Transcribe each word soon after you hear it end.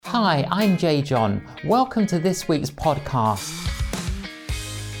Hi, I'm J.John. Welcome to this week's podcast.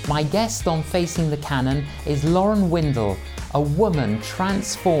 My guest on Facing the Canon is Lauren Windle, a woman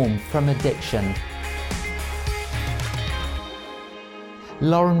transformed from addiction.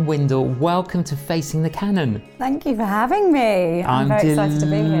 Lauren Windle, welcome to Facing the Canon. Thank you for having me. I'm very excited to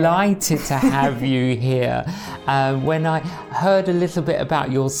be here. Delighted to have you here. When I heard a little bit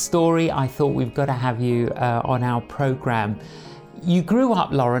about your story, I thought we've got to have you on our programme. You grew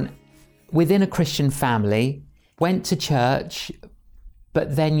up, Lauren, within a Christian family, went to church,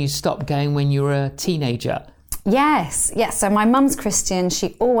 but then you stopped going when you were a teenager. Yes. So my mum's Christian.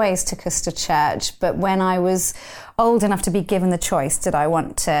 She always took us to church. But when I was old enough to be given the choice, did I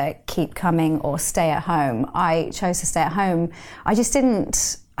want to keep coming or stay at home? I chose to stay at home. I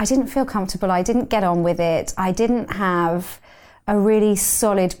didn't feel comfortable. I didn't get on with it. I didn't have a really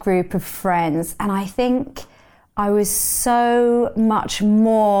solid group of friends. And I think I was so much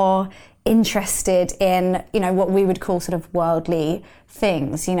more interested in, what we would call sort of worldly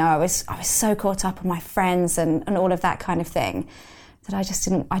things. I was so caught up on my friends and all of that kind of thing that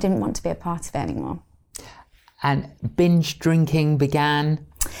I didn't want to be a part of it anymore. And binge drinking began?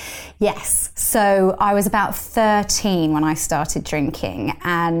 Yes. So I was about 13 when I started drinking,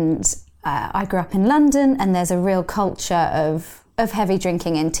 and I grew up in London, and there's a real culture of heavy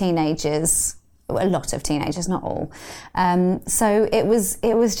drinking in teenagers. A lot of teenagers, not all. So it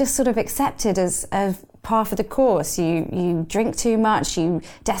was just sort of accepted as part of the course. You drink too much, you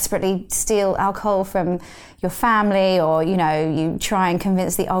desperately steal alcohol from your family, or you try and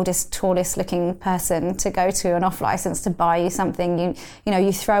convince the oldest, tallest looking person to go to an off license to buy you something.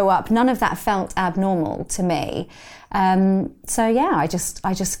 You throw up. None of that felt abnormal to me. So yeah, I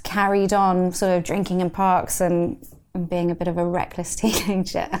just carried on sort of drinking in parks and being a bit of a reckless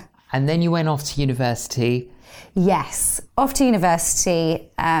teenager. And then you went off to university. Yes, off to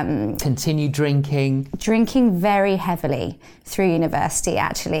university. Continued drinking. Drinking very heavily through university,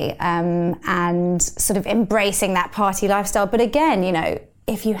 actually, and sort of embracing that party lifestyle. But again,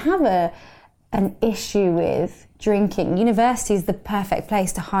 if you have an issue with drinking, university is the perfect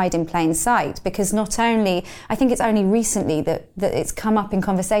place to hide in plain sight, because not only, I think it's only recently that it's come up in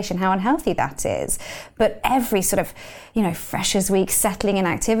conversation how unhealthy that is, but every sort of, freshers week settling in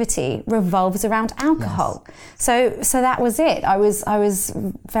activity revolves around alcohol. Yes. So that was it. I was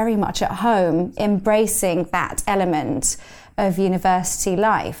very much at home embracing that element of university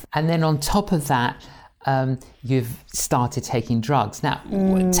life. And then on top of that, you've started taking drugs. Now,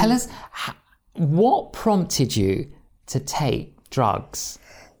 tell us, what prompted you to take drugs?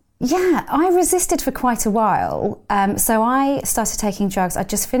 Yeah, I resisted for quite a while. So I started taking drugs. I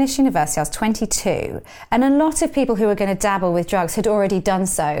just finished university. I was 22. And a lot of people who were going to dabble with drugs had already done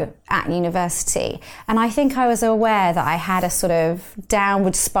so at university. And I think I was aware that I had a sort of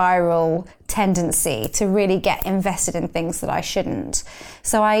downward spiral tendency to really get invested in things that I shouldn't.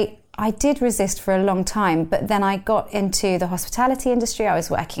 So I did resist for a long time, but then I got into the hospitality industry. I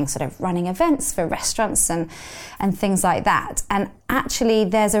was working sort of running events for restaurants and things like that. And actually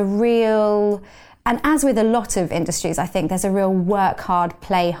there's a real, and as with a lot of industries, I think there's a real work hard,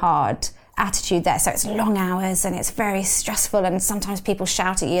 play hard attitude there. So it's long hours and it's very stressful, and sometimes people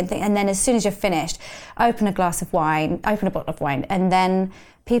shout at you and then as soon as you're finished, open a bottle of wine, and then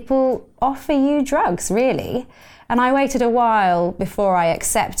people offer you drugs, really. And I waited a while before I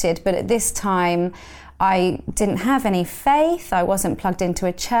accepted, but at this time I didn't have any faith. I wasn't plugged into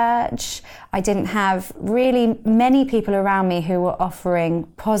a church. I didn't have really many people around me who were offering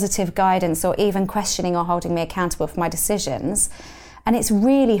positive guidance or even questioning or holding me accountable for my decisions. And it's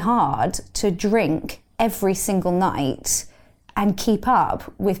really hard to drink every single night and keep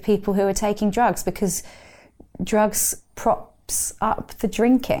up with people who are taking drugs, because drugs props up the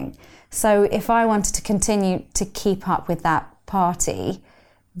drinking. So if I wanted to continue to keep up with that party,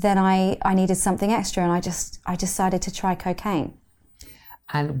 then I needed something extra, and I decided to try cocaine.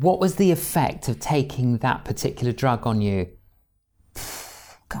 And what was the effect of taking that particular drug on you?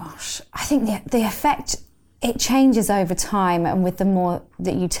 Gosh, I think the effect, it changes over time and with the more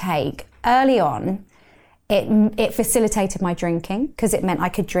that you take. Early on, it facilitated my drinking, because it meant I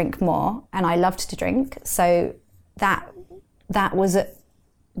could drink more, and I loved to drink. So that was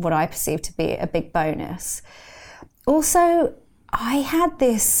what I perceived to be a big bonus. Also, I had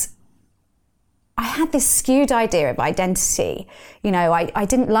this skewed idea of identity. I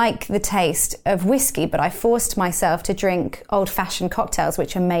didn't like the taste of whiskey, but I forced myself to drink old-fashioned cocktails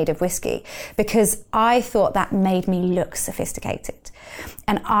which are made of whiskey, because I thought that made me look sophisticated.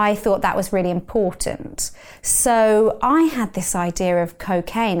 And I thought that was really important. So I had this idea of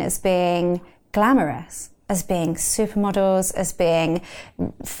cocaine as being glamorous, as being supermodels, as being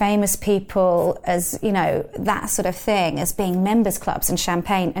famous people, as, you know, that sort of thing, as being members clubs and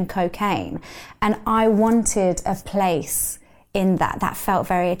champagne and cocaine. And I wanted a place in that. That felt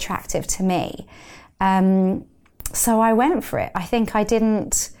very attractive to me. So I went for it. I think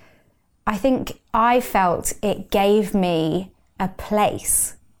I felt it gave me a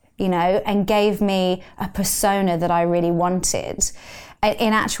place, you know, and gave me a persona that I really wanted.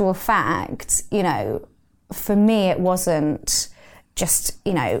 In actual fact, you know, for me, it wasn't just,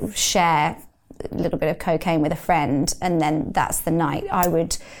 you know, share a little bit of cocaine with a friend and then that's the night. I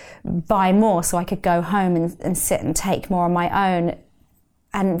would buy more so I could go home and sit and take more on my own.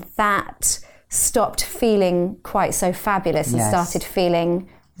 And that stopped feeling quite so fabulous and started feeling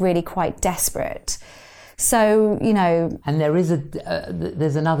really quite desperate. So, you know... And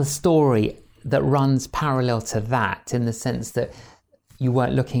there's another story that runs parallel to that, in the sense that you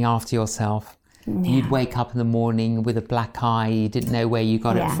weren't looking after yourself. Yeah. You'd wake up in the morning with a black eye, you didn't know where you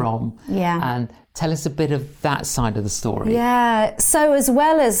got it from. Yeah. And tell us a bit of that side of the story. Yeah, so as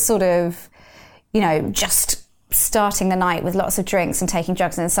well as sort of, you know, just starting the night with lots of drinks and taking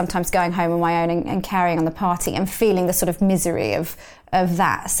drugs and then sometimes going home on my own and carrying on the party and feeling the sort of misery of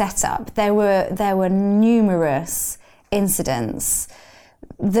that setup, there were numerous incidents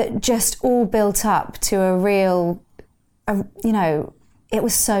that just all built up to a real, you know, it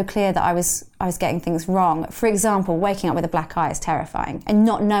was so clear that I was getting things wrong. For example, waking up with a black eye is terrifying, and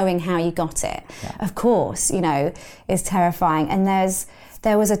not knowing how you got it, of course, you know, is terrifying. And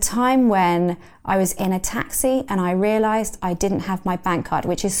there was a time when I was in a taxi and I realised I didn't have my bank card,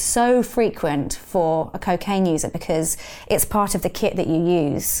 which is so frequent for a cocaine user because it's part of the kit that you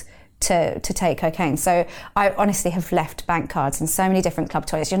use to take cocaine. So I honestly have left bank cards in so many different club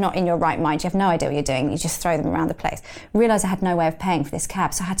toilets. You're not in your right mind. You have no idea what you're doing. You just throw them around the place. Realised I had no way of paying for this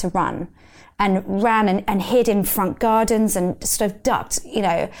cab, so I had to run. And ran and hid in front gardens and sort of ducked, you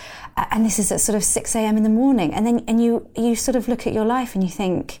know. And this is at sort of 6 a.m. in the morning. And then you sort of look at your life and you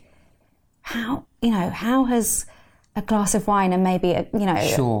think, how has a glass of wine and maybe a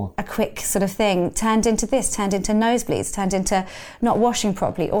quick sort of thing turned into this, turned into nosebleeds, turned into not washing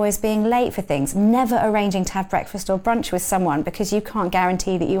properly, always being late for things, never arranging to have breakfast or brunch with someone because you can't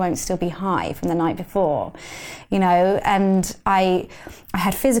guarantee that you won't still be high from the night before, you know. And I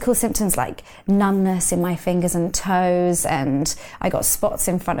had physical symptoms like numbness in my fingers and toes, and I got spots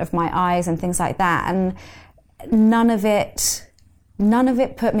in front of my eyes and things like that, and none of it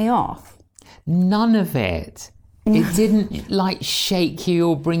put me off. None of it? It didn't like shake you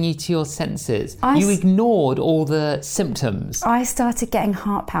or bring you to your senses. You ignored all the symptoms. I started getting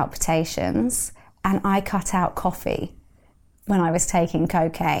heart palpitations and I cut out coffee when I was taking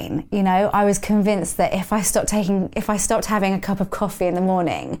cocaine. You know, I was convinced that if I stopped having a cup of coffee in the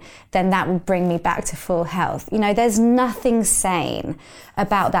morning, then that would bring me back to full health. You know, there's nothing sane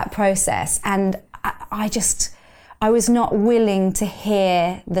about that process. And I was not willing to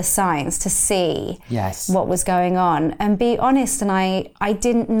hear the signs, to see what was going on and be honest. And I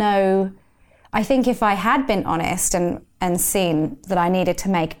didn't know, I think if I had been honest and seen that I needed to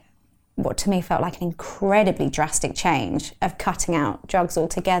make what to me felt like an incredibly drastic change of cutting out drugs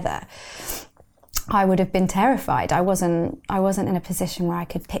altogether, I would have been terrified. I wasn't in a position where I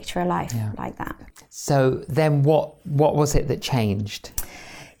could picture a life like that. So then what was it that changed?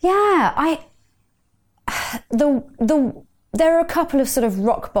 Yeah, there are a couple of sort of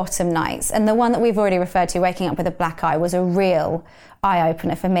rock bottom nights, and the one that we've already referred to, waking up with a black eye, was a real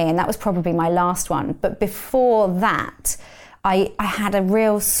eye-opener for me, and that was probably my last one. But before that, I had a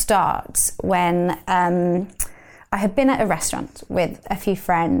real start when I had been at a restaurant with a few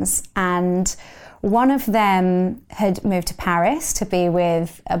friends, and one of them had moved to Paris to be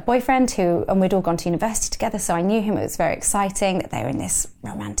with a boyfriend and we'd all gone to university together, so I knew him. It was very exciting that they were in this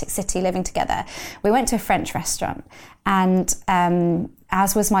romantic city living together. We went to a French restaurant, and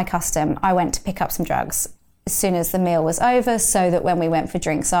as was my custom, I went to pick up some drugs as soon as the meal was over, so that when we went for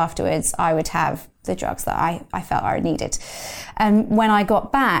drinks afterwards, I would have the drugs that I felt I needed. And when I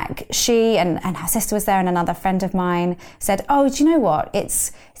got back, she and her sister was there, and another friend of mine said, "Oh, do you know what?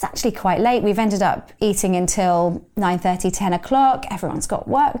 It's actually quite late. We've ended up eating until 9:30, 10 o'clock. Everyone's got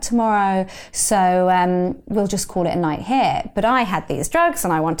work tomorrow, so we'll just call it a night here." But I had these drugs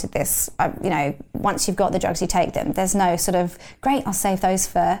and I wanted this, once you've got the drugs, you take them. There's no sort of, great, I'll save those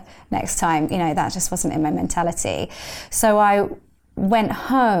for next time. That just wasn't in my mentality. So I went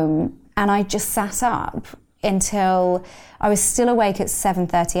home and I just sat up until I was still awake at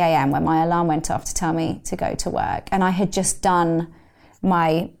 7:30 a.m. when my alarm went off to tell me to go to work. And I had just done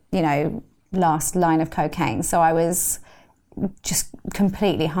my, last line of cocaine. So I was just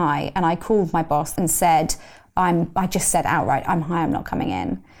completely high. And I called my boss and said, I just said outright, I'm high, I'm not coming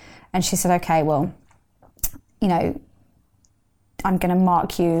in. And she said, okay, well, you know, I'm going to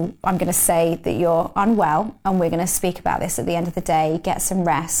mark you, I'm going to say that you're unwell, and we're going to speak about this at the end of the day, get some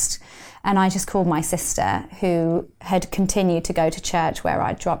rest. And I just called my sister, who had continued to go to church where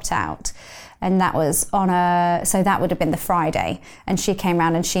I dropped out. And that was so that would have been the Friday. And she came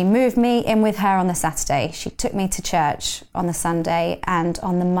round and she moved me in with her on the Saturday. She took me to church on the Sunday, and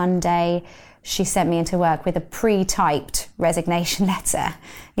on the Monday, she sent me into work with a pre-typed resignation letter.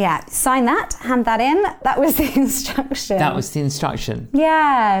 Yeah, sign that, hand that in. That was the instruction. That was the instruction.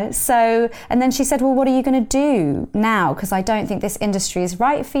 Yeah. So, and then she said, well, what are you going to do now? Because I don't think this industry is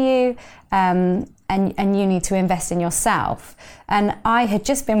right for you. And you need to invest in yourself. And I had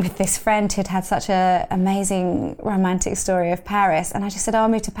just been with this friend who'd had such an amazing romantic story of Paris. And I just said, I'll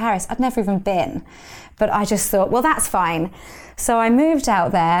move to Paris. I'd never even been. But I just thought, well, that's fine. So I moved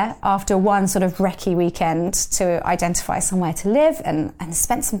out there after one sort of recce weekend to identify somewhere to live, and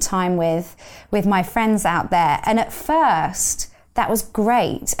spent some time with my friends out there. And at first, that was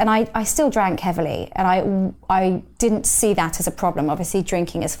great. And I still drank heavily, and I didn't see that as a problem. Obviously,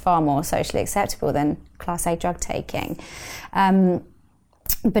 drinking is far more socially acceptable than Class A drug taking.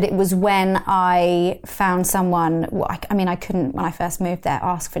 But it was when I found someone, I couldn't, when I first moved there,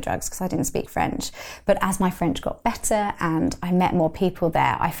 ask for drugs because I didn't speak French. But as my French got better and I met more people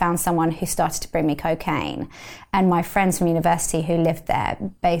there, I found someone who started to bring me cocaine. And my friends from university who lived there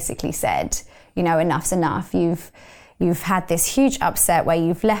basically said, you know, enough's enough. You've had this huge upset where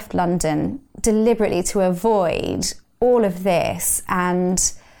you've left London deliberately to avoid all of this,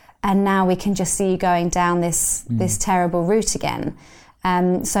 and now we can just see you going down this terrible route again.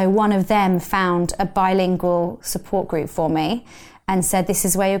 So one of them found a bilingual support group for me and said, this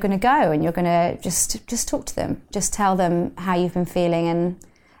is where you're going to go, and you're going to just talk to them, just tell them how you've been feeling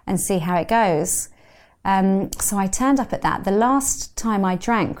and see how it goes. So I turned up at that. The last time I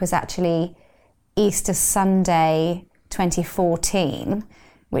drank was actually Easter Sunday 2014,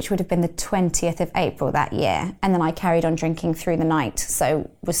 which would have been the 20th of April that year. And then I carried on drinking through the night, so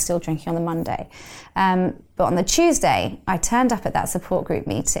was still drinking on the Monday. But on the Tuesday, I turned up at that support group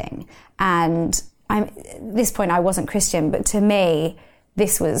meeting, and at this point I wasn't Christian, but to me,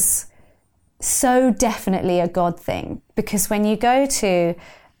 this was so definitely a God thing, because when you go to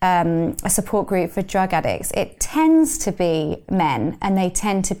a support group for drug addicts, it tends to be men, and they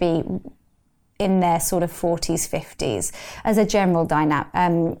tend to be in their sort of 40s, 50s as a general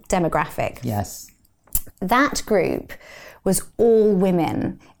demographic. Yes. That group was all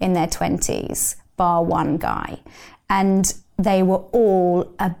women in their 20s, bar one guy. And they were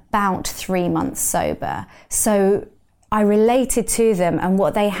all about 3 months sober. So I related to them, and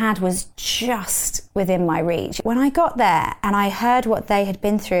what they had was just within my reach. When I got there and I heard what they had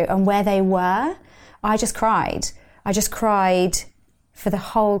been through and where they were, I just cried. I just cried for the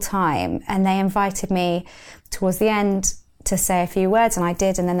whole time. And they invited me towards the end to say a few words, and I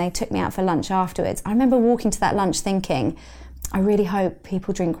did, and then they took me out for lunch afterwards. I remember walking to that lunch thinking, I really hope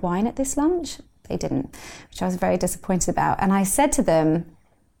people drink wine at this lunch. They didn't, which I was very disappointed about. And I said to them,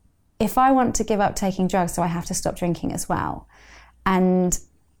 if I want to give up taking drugs, do I have to stop drinking as well? And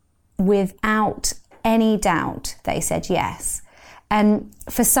without any doubt, they said yes. And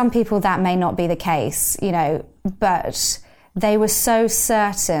for some people that may not be the case, you know, but they were so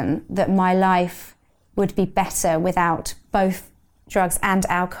certain that my life would be better without both drugs and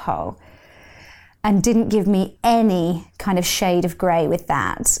alcohol, and didn't give me any kind of shade of grey with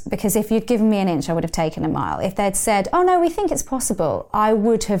that. Because if you'd given me an inch, I would have taken a mile. If they'd said, oh no, we think it's possible, I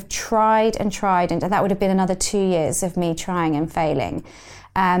would have tried, and that would have been another 2 years of me trying and failing.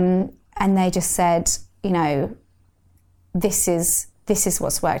 And they just said, you know, this is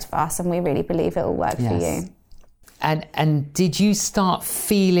what's worked for us, and we really believe it will work for you. And did you start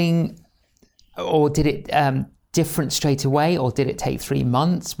feeling, or did it different straight away, or did it take 3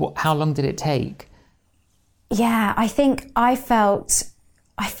 months? How long did it take? Yeah, I think I felt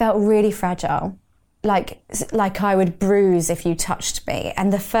really fragile, like I would bruise if you touched me.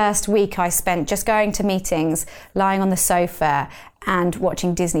 And the first week I spent just going to meetings, lying on the sofa and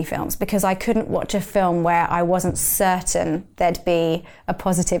watching Disney films, because I couldn't watch a film where I wasn't certain there'd be a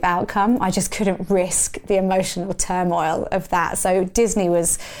positive outcome. I just couldn't risk the emotional turmoil of that. So Disney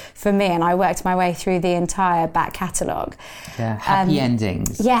was for me, and I worked my way through the entire back catalogue. Yeah, happy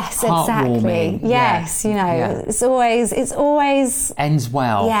endings. Yes, exactly. Yes, you know, it's always ends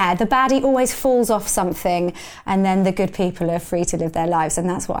well. Yeah, the baddie always falls off something, and then the good people are free to live their lives, and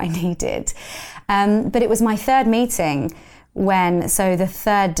that's what I needed. But it was my third meeting the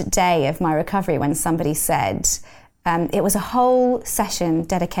third day of my recovery, when somebody said, It was a whole session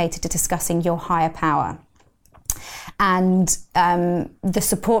dedicated to discussing your higher power. And the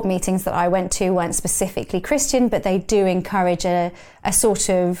support meetings that I went to weren't specifically Christian, but they do encourage a sort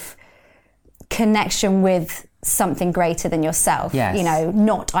of connection with something greater than yourself. Yes. You know,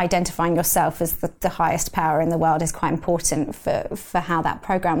 not identifying yourself as the highest power in the world is quite important for how that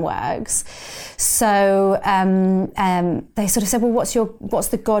program works. So they sort of said, well, what's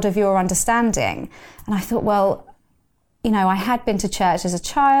the God of your understanding? And I thought, well, you know, I had been to church as a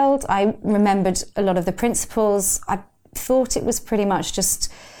child. I remembered a lot of the principles. I thought it was pretty much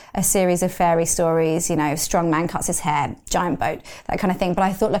just a series of fairy stories, you know, strong man cuts his hair, giant boat, that kind of thing. But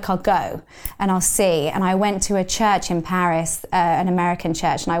I thought, look, I'll go and I'll see. And I went to a church in Paris, an American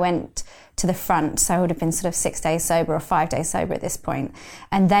church, and I went to the front. So I would have been sort of 6 days sober or 5 days sober at this point.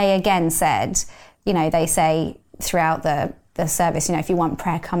 And they again said, you know, they say throughout the service, you know, if you want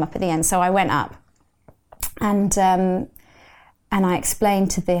prayer, come up at the end. So I went up and I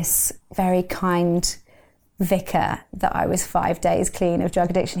explained to this very kind vicar that I was 5 days clean of drug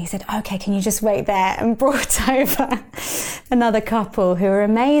addiction. He said, okay, can you just wait there? And brought over another couple who were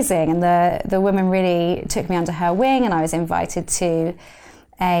amazing. And the woman really took me under her wing, and I was invited to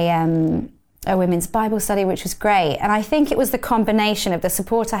a women's Bible study, which was great. And I think it was the combination of the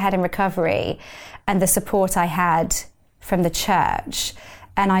support I had in recovery and the support I had from the church.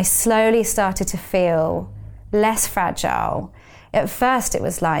 And I slowly started to feel less fragile. At first it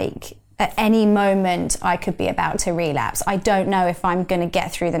was like, at any moment I could be about to relapse. I don't know if I'm going to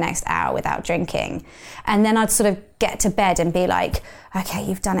get through the next hour without drinking. And then I'd sort of get to bed and be like, okay,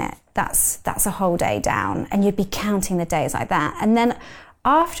 you've done it. That's a whole day down. And you'd be counting the days like that. And then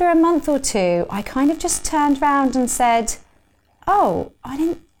after a month or two, I kind of just turned around and said, oh, I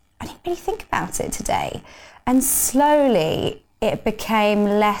didn't really think about it today. And slowly it became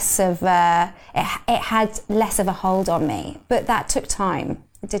less of it had less of a hold on me. But that took time.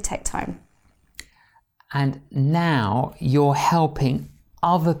 It did take time. And now you're helping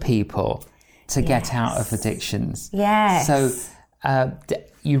other people to get out of addictions. Yes. So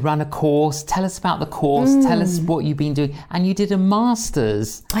you run a course. Tell us about the course. Tell us what you've been doing. And you did a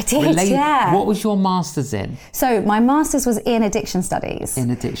master's. I did, yeah. What was your master's in? So my master's was in addiction studies.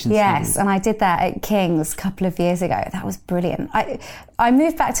 In addiction studies. Yes, and I did that at King's a couple of years ago. That was brilliant. I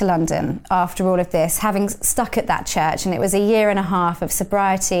moved back to London after all of this, having stuck at that church, and it was a year and a half of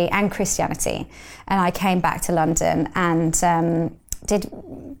sobriety and Christianity. And I came back to London and did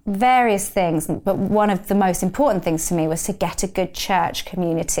various things, but one of the most important things to me was to get a good church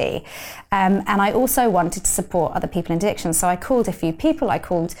community. And I also wanted to support other people in addiction. So I called a few people. I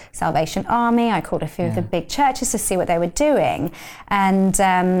called Salvation Army. I called a few of the big churches to see what they were doing. And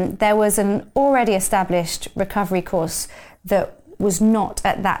there was an already established recovery course that was not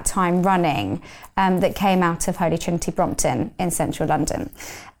at that time running, that came out of Holy Trinity Brompton in central London.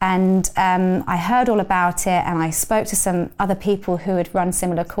 And I heard all about it, and I spoke to some other people who had run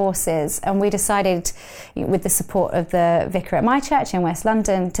similar courses, and we decided, with the support of the vicar at my church in West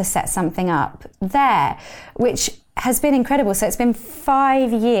London, to set something up there, which has been incredible. So it's been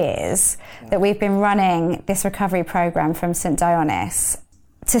 5 years that we've been running this recovery program from St. Dionis.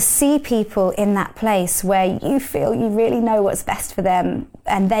 To see people in that place where you feel you really know what's best for them,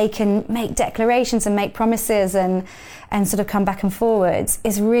 and they can make declarations and make promises and sort of come back and forwards,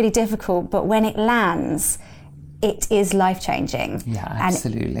 is really difficult. But when it lands, it is life-changing. Yeah,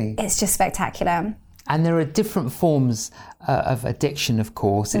 absolutely. And it's just spectacular. And there are different forms of addiction, of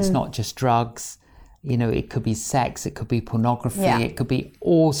course. It's not just drugs. You know, it could be sex, it could be pornography, it could be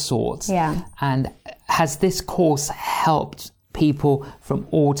all sorts. Yeah. And has this course helped people from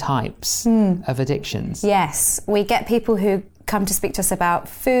all types of addictions? Yes, we get people who come to speak to us about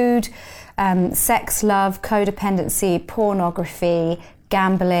food, sex, love, codependency, pornography,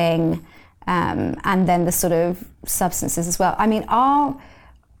 gambling, and then the sort of substances as well. I mean,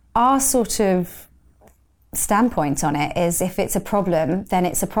 our sort of standpoint on it is, if it's a problem, then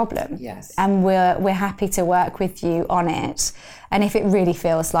it's a problem. Yes. And we're happy to work with you on it. And if it really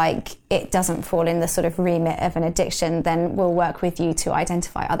feels like it doesn't fall in the sort of remit of an addiction, then we'll work with you to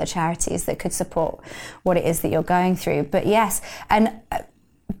identify other charities that could support what it is that you're going through. But yes, and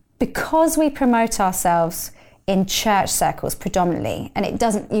because we promote ourselves in church circles predominantly, and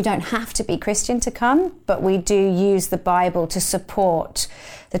you don't have to be Christian to come, but we do use the Bible to support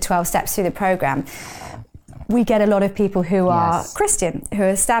the 12 steps through the program. We get a lot of people who are Christian, who are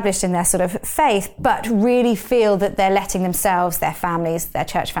established in their sort of faith, but really feel that they're letting themselves, their families, their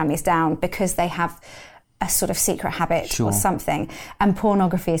church families down because they have a sort of secret habit Sure. or something. And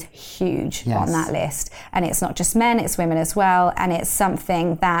pornography is huge Yes. on that list. And it's not just men, it's women as well. And it's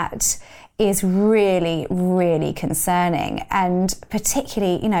something that is really, really concerning. And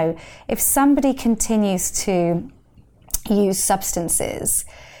particularly, you know, if somebody continues to use substances,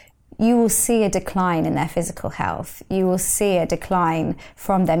 you will see a decline in their physical health. You will see a decline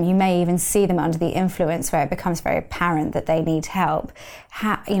from them. You may even see them under the influence where it becomes very apparent that they need help.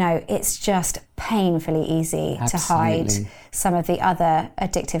 You know, it's just painfully easy to hide some of the other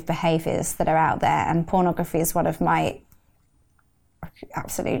addictive behaviours that are out there. And pornography is one of my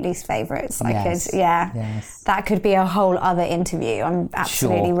absolute least favourites. That could be a whole other interview. I'm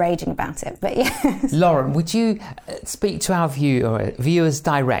absolutely raging about it, but yes. Lauren, would you speak to our viewers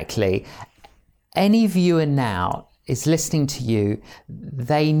directly? Any viewer now is listening to you,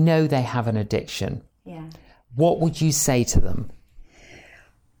 they know they have an addiction. Yeah. What would you say to them?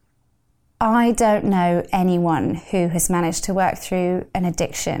 I don't know anyone who has managed to work through an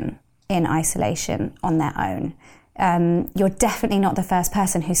addiction in isolation on their own. You're definitely not the first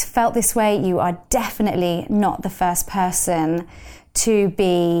person who's felt this way. You are definitely not the first person to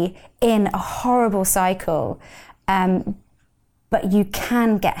be in a horrible cycle. But you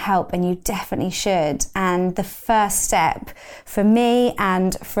can get help, and you definitely should. And the first step for me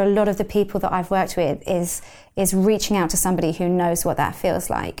and for a lot of the people that I've worked with is reaching out to somebody who knows what that feels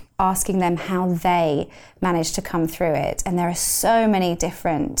like, asking them how they managed to come through it. And there are so many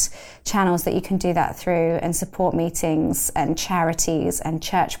different channels that you can do that through, and support meetings and charities and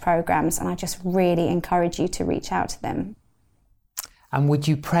church programs. And I just really encourage you to reach out to them. And would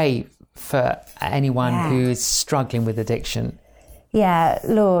you pray for anyone who is struggling with addiction? Yeah,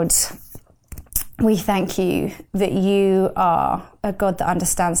 Lord, we thank you that you are a God that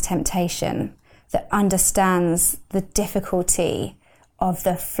understands temptation, that understands the difficulty of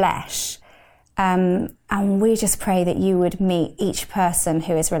the flesh. And we just pray that you would meet each person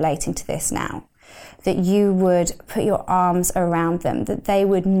who is relating to this now, that you would put your arms around them, that they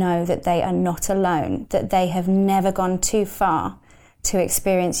would know that they are not alone, that they have never gone too far to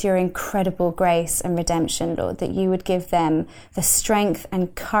experience your incredible grace and redemption, Lord, that you would give them the strength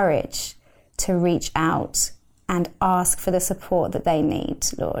and courage to reach out and ask for the support that they need,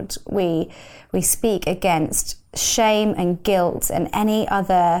 Lord. We speak against shame and guilt and any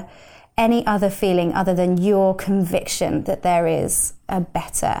other feeling other than your conviction that there is a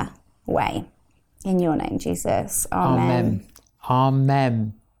better way. In your name, Jesus. Amen.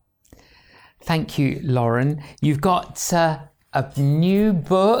 Amen. Thank you, Lauren. You've got a new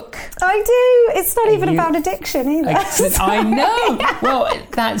book. I do. It's not even about addiction either. I know. Well,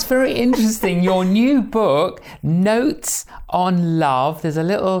 that's very interesting. Your new book, Notes on Love. There's a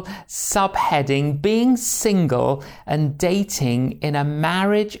little subheading, Being Single and Dating in a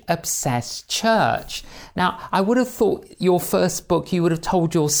Marriage-Obsessed Church. Now, I would have thought your first book, you would have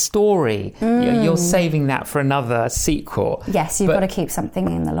told your story. You're saving that for another sequel. Yes, you've got to keep something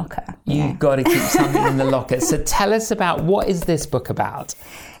in the locker. You've got to keep something in the locker. So tell us about, what is this book about?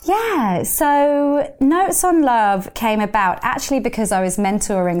 Yeah, so Notes on Love came about actually because I was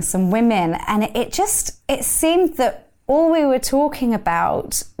mentoring some women, and it seemed that all we were talking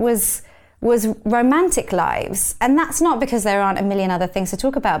about was romantic lives. And that's not because there aren't a million other things to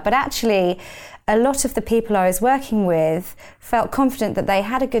talk about, but actually a lot of the people I was working with felt confident that they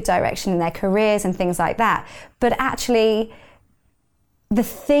had a good direction in their careers and things like that. But actually the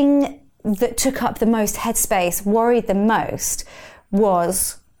thing that took up the most headspace, worried the most,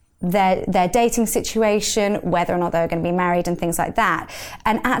 was their dating situation, whether or not they were going to be married and things like that.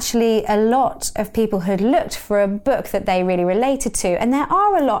 And actually a lot of people had looked for a book that they really related to, and there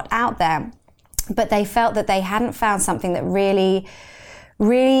are a lot out there, but they felt that they hadn't found something that really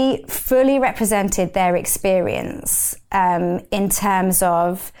fully represented their experience in terms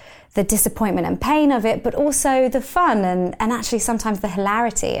of the disappointment and pain of it, but also the fun and actually sometimes the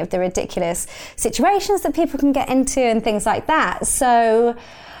hilarity of the ridiculous situations that people can get into and things like that. So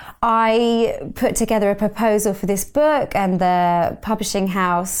I put together a proposal for this book, and the publishing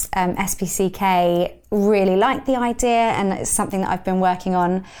house, SPCK, really liked the idea, and it's something that I've been working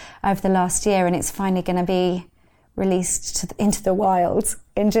on over the last year, and it's finally going to be released into the wild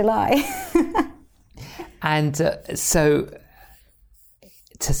in July. And so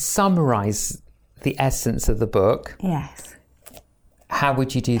to summarise the essence of the book, yes, how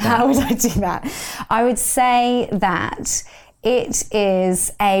would you do that? How would I do that? I would say that it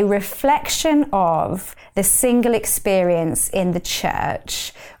is a reflection of the single experience in the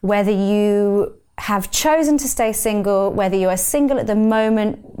church, whether you have chosen to stay single, whether you are single at the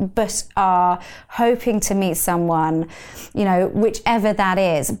moment but are hoping to meet someone, whichever that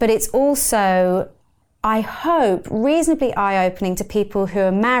is. But it's also I hope, reasonably eye-opening to people who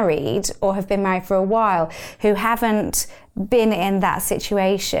are married or have been married for a while, who haven't been in that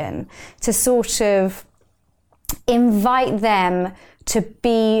situation, to sort of invite them to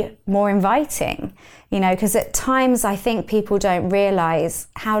be more inviting, because at times I think people don't realise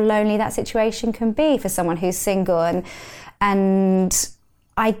how lonely that situation can be for someone who's single. And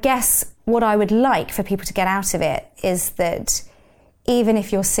I guess what I would like for people to get out of it is that even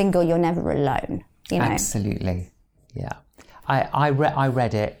if you're single, you're never alone. Absolutely, yeah. I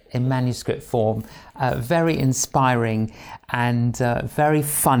read it in manuscript form, very inspiring and very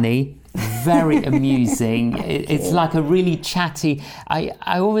funny, very amusing. It's like a really chatty. I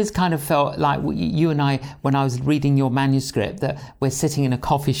always kind of felt like you and I, when I was reading your manuscript, that we're sitting in a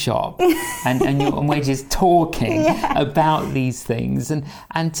coffee shop and we're just talking about these things.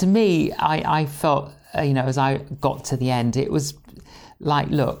 And to me, I felt, as I got to the end, it was like,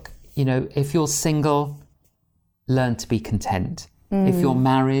 look, if you're single, learn to be content. If you're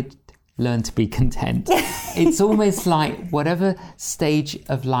married, learn to be content. It's almost like whatever stage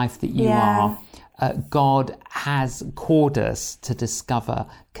of life that you are, God has called us to discover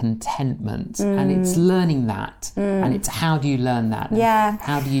contentment, and it's learning that, and it's how do you learn that? Yeah.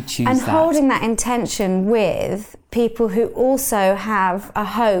 How do you choose and that? And holding that intention with people who also have a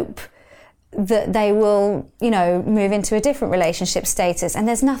hope that they will, move into a different relationship status. And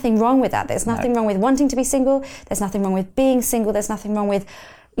there's nothing wrong with that. There's nothing wrong with wanting to be single. There's nothing wrong with being single. There's nothing wrong with,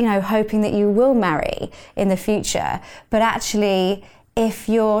 hoping that you will marry in the future. But actually, if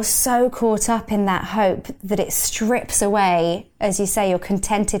you're so caught up in that hope that it strips away, as you say, your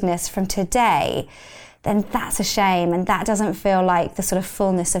contentedness from today, then that's a shame. And that doesn't feel like the sort of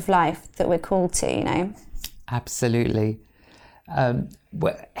fullness of life that we're called to, Absolutely.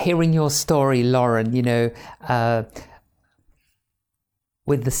 Hearing your story, Lauren,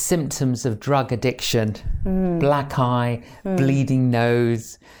 with the symptoms of drug addiction, black eye, bleeding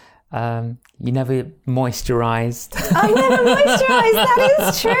nose, you never moisturised. I never moisturised. That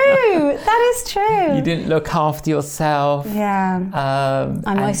is true. That is true. You didn't look after yourself. Yeah.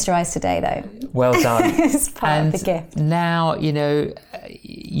 I moisturised today, though. Well done. It's part of the gift. Now, you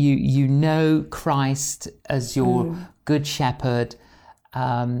know Christ as your good shepherd,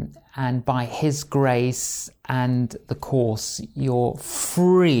 and by his grace and the course, you're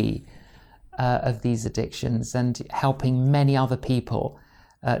free of these addictions and helping many other people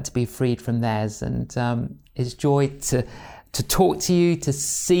to be freed from theirs. And it's joy to talk to you, to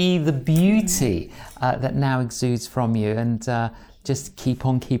see the beauty that now exudes from you, and just keep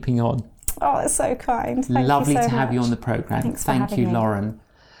on keeping on. Oh, that's so kind. Lovely to have you on the programme. Thank you, Lauren.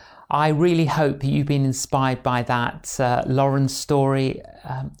 I really hope you've been inspired by that Lauren's story.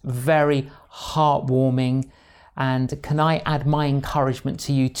 Very heartwarming. And can I add my encouragement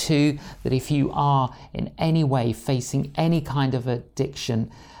to you too, that if you are in any way facing any kind of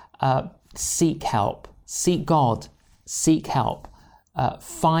addiction, seek help, seek God, seek help,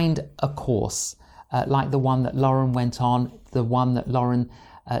 find a course like the one that Lauren went on, the one that Lauren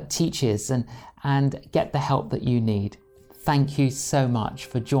teaches, and get the help that you need. Thank you so much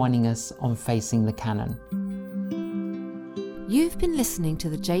for joining us on Facing the Canon. You've been listening to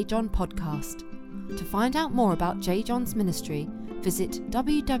the J.John podcast. To find out more about J.John's ministry, visit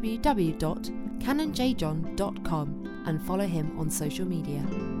www.canonjjohn.com and follow him on social media.